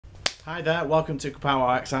Hi there, welcome to Kapow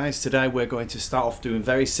Wow Exercise. Today we're going to start off doing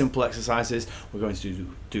very simple exercises. We're going to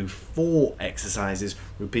do 4 exercises,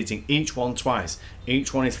 repeating each one twice.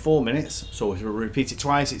 Each one is 4 minutes, so if we repeat it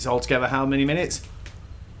twice, it's altogether how many minutes?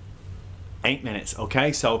 8 minutes,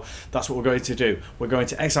 okay? So that's what we're going to do. We're going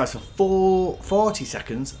to exercise for 40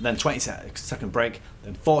 seconds, then 20-second break,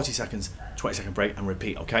 then 40 seconds, 20-second break, and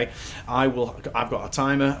repeat, okay? I've got a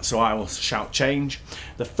timer, so I will shout change.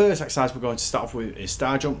 The first exercise we're going to start off with is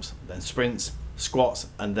star jumps, then sprints, squats,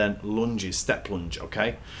 and then lunges, step lunge,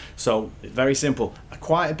 okay? So very simple.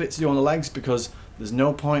 Quite a bit to do on the legs because there's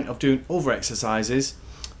no point of doing other exercises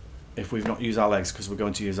if we've not used our legs, because we're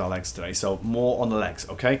going to use our legs today. So more on the legs,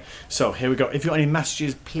 okay? So here we go. If you've got any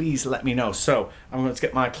messages, please let me know. So I'm going to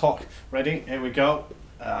get my clock ready. Here we go.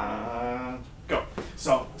 And go.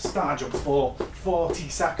 So star jump for 40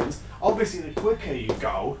 seconds. Obviously the quicker you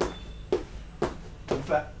go,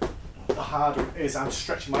 the harder it is. I'm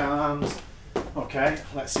stretching my arms. Okay,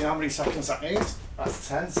 let's see how many seconds that is. That's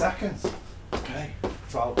 10 seconds. Okay,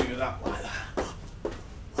 so I'll do that like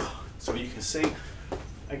that. So you can see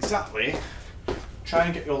exactly. Try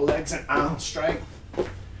and get your legs and arms straight.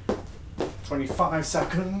 25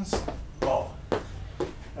 seconds. Oh.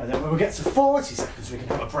 And then when we get to 40 seconds, we can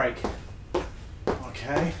have a break.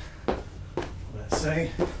 Okay. Let's see.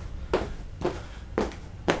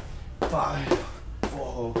 5,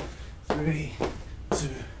 4, 3, 2,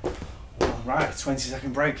 1. Right,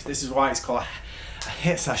 20-second break. This is why it's called a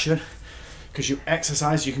HIIT session, because you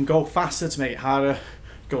exercise. You can go faster to make it harder.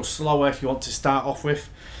 Go slower if you want to start off with.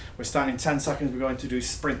 We're starting in 10 seconds. We're going to do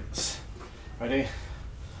sprints. Ready?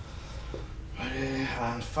 Ready,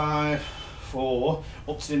 and 5, 4,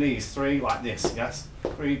 up to the knees, 3, like this, yes?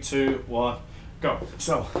 3, 2, 1, go.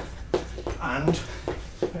 So, and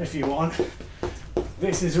if you want,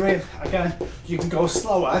 this is really, again, you can go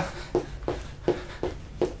slower,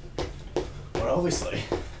 but obviously,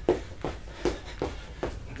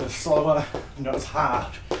 the slower, not as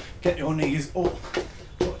hard. Get your knees up,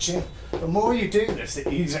 touching. The more you do this,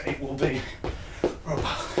 the easier it will be.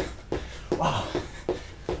 Wow,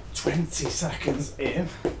 20 seconds in,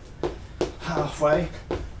 halfway.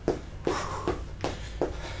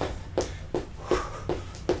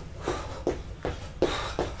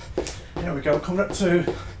 Here we go, coming up to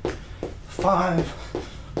 5,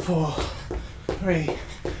 4, 3,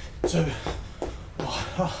 2,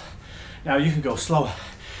 1. Now you can go slower.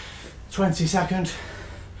 20 seconds.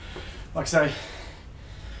 Like I say,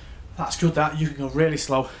 that's good that. You can go really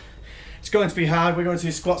slow. It's going to be hard. We're going to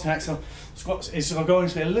do squats next. So squats is going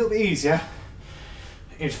to be a little bit easier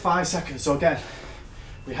in 5 seconds. So again,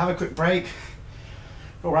 we have a quick break.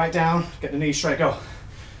 Go right down, get the knees straight, go.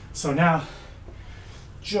 So now,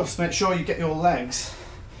 just make sure you get your legs.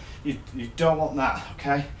 You don't want that,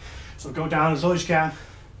 okay? So go down as low as you can,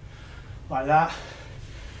 like that.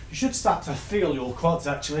 You should start to feel your quads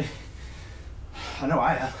actually. I know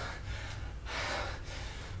I am.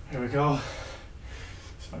 Here we go.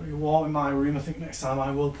 It's very warm in my room. I think next time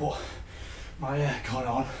I will put my aircon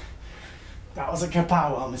on. That was a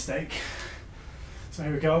Kapow Wow mistake. So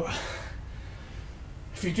here we go.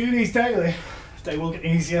 If you do these daily, they will get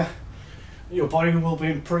easier. Your body will be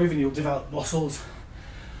improving. You'll develop muscles.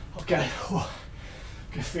 Okay, I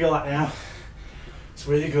can feel that now. It's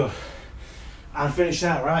really good. And finish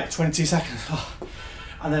that, right, 20 seconds.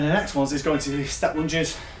 And then the next one is going to be step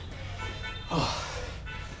lunges.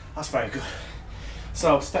 That's very good.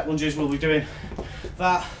 So step lunges, we'll be doing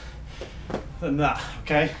that, then that,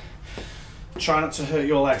 okay? Try not to hurt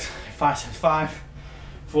your legs. 5,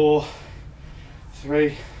 4,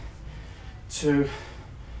 3, 2,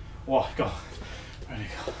 1, go. Ready,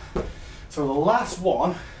 go. So the last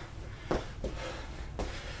one,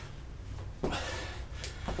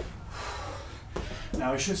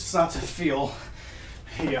 now we should start to feel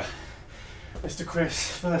here. Mr.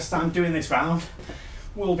 Chris, first time doing this round,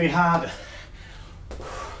 will be harder.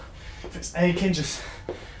 If it's aching, just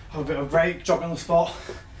have a bit of a break, jog on the spot.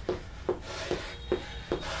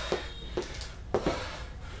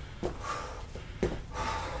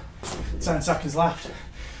 Ten seconds left.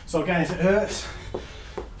 So again, if it hurts,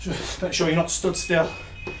 just make sure you're not stood still.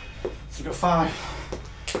 So we've got 5,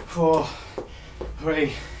 4,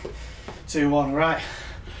 3, 2, 1, right.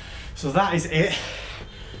 So that is it.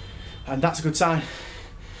 And that's a good sign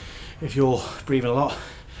if you're breathing a lot.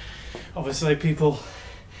 Obviously people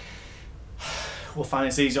will find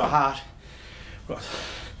this easy or hard. We've got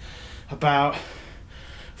about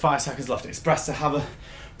 5 seconds left. It's best to have a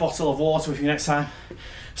bottle of water with you next time.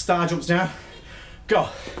 Star jumps now. Go.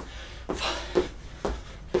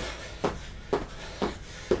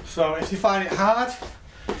 So if you find it hard,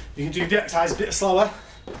 you can do the exercise a bit slower.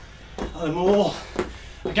 And the more,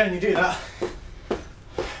 again, you do that,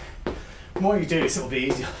 the more you do this, it'll be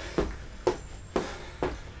easier.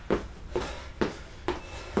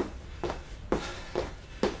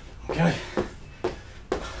 Okay.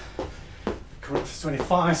 Come up to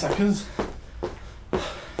 25 seconds.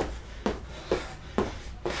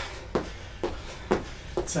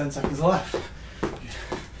 Ten seconds left.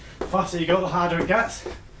 The faster you go, the harder it gets.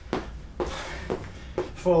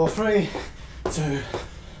 4, 3, 2,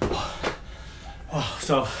 1. Oh,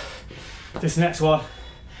 so this next one,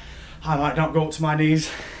 I might not go up to my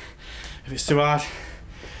knees if it's too hard.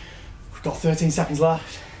 We've got 13 seconds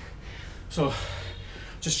left. So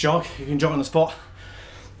just jog, you can jog on the spot.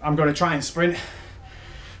 I'm going to try and sprint.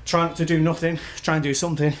 Try not to do nothing, try and do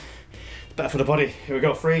something. It's better for the body. Here we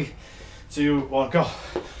go, 3, 2, 1, go.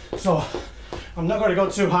 So I'm not going to go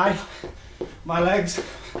too high, my legs,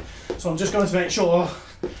 so I'm just going to make sure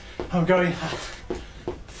I'm going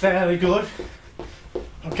fairly good.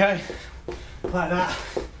 Okay, like that.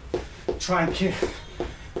 Try and keep,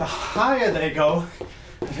 the higher they go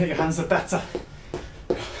and hit your hands, the better.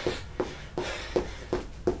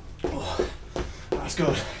 Oh, that's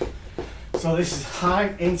good. So this is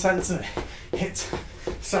high intensity hit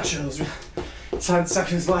sessions with 10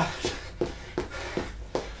 seconds left.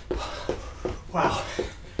 Wow,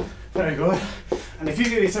 very good. And if you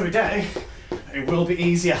do this every day, it will be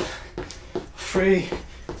easier. 3,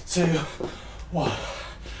 2, 1.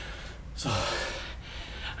 So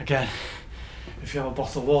again, if you have a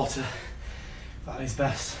bottle of water, that is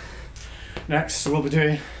best. Next, we'll be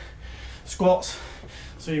doing squats.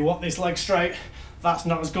 So you want this leg straight. That's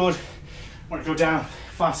not as good. Want to go down.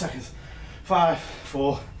 5 seconds. 5,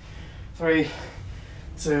 4, 3,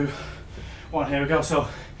 2, 1. Here we go. So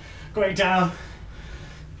going down.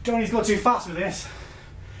 Don't need to go too fast with this.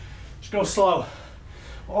 Just go slow.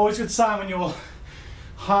 Always good sign when your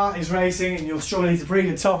heart is racing and you're struggling to breathe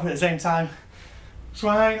and talk at the same time.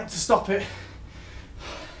 Try not to stop it.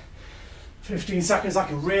 15 seconds. I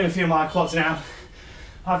can really feel my quads now.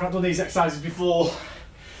 I've not done these exercises before.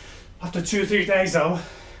 After 2 or 3 days though,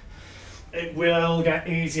 it will get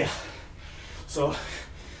easier. So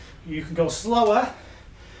you can go slower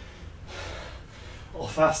or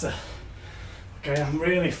faster. Okay, I'm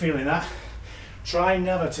really feeling that. Try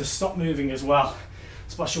never to stop moving as well,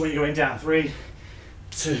 especially when you're going down. 3,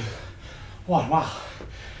 2, 1, wow.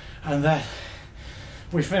 And then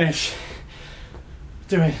we finish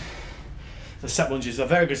doing the step lunges. A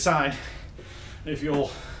very good sign if you're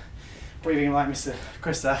breathing like Mr.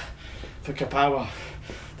 Chris there for Kapow Wow,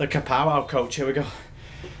 the Kapow Wow coach. Here we go.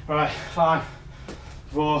 All right, 5,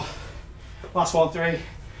 4, last one, 3,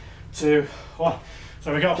 2, 1.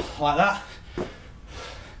 So we go like that.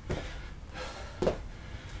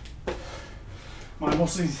 My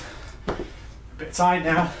muscles a bit tight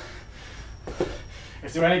now.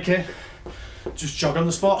 If they're aching, just jog on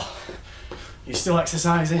the spot. You're still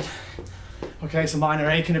exercising. Okay, so mine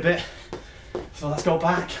are aching a bit. So let's go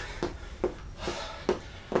back.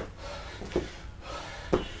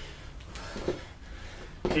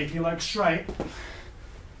 Keep your legs straight.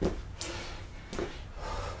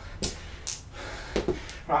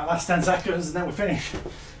 Right, last 10 seconds and then we finish.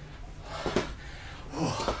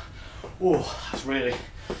 Oh, that's really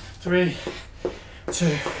 3, 2,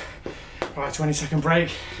 right, 20-second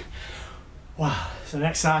break. Wow, so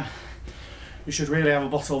next time you should really have a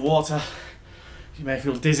bottle of water. You may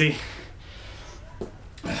feel dizzy.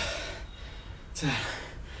 10,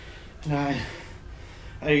 9,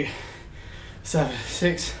 8, 7,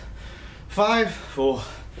 6, 5, 4,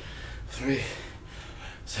 3,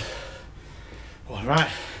 2, 1.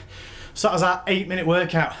 Right, so that was our 8-minute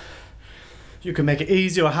workout. You can make it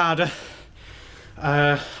easier or harder.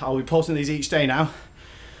 I'll be posting these each day now,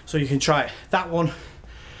 so you can try it. That one,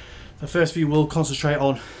 the first few will concentrate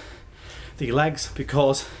on the legs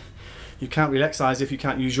because you can't really exercise if you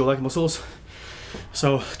can't use your leg muscles.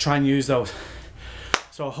 So try and use those.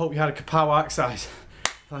 So I hope you had a Kapow Wow exercise.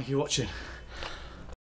 Thank you for watching.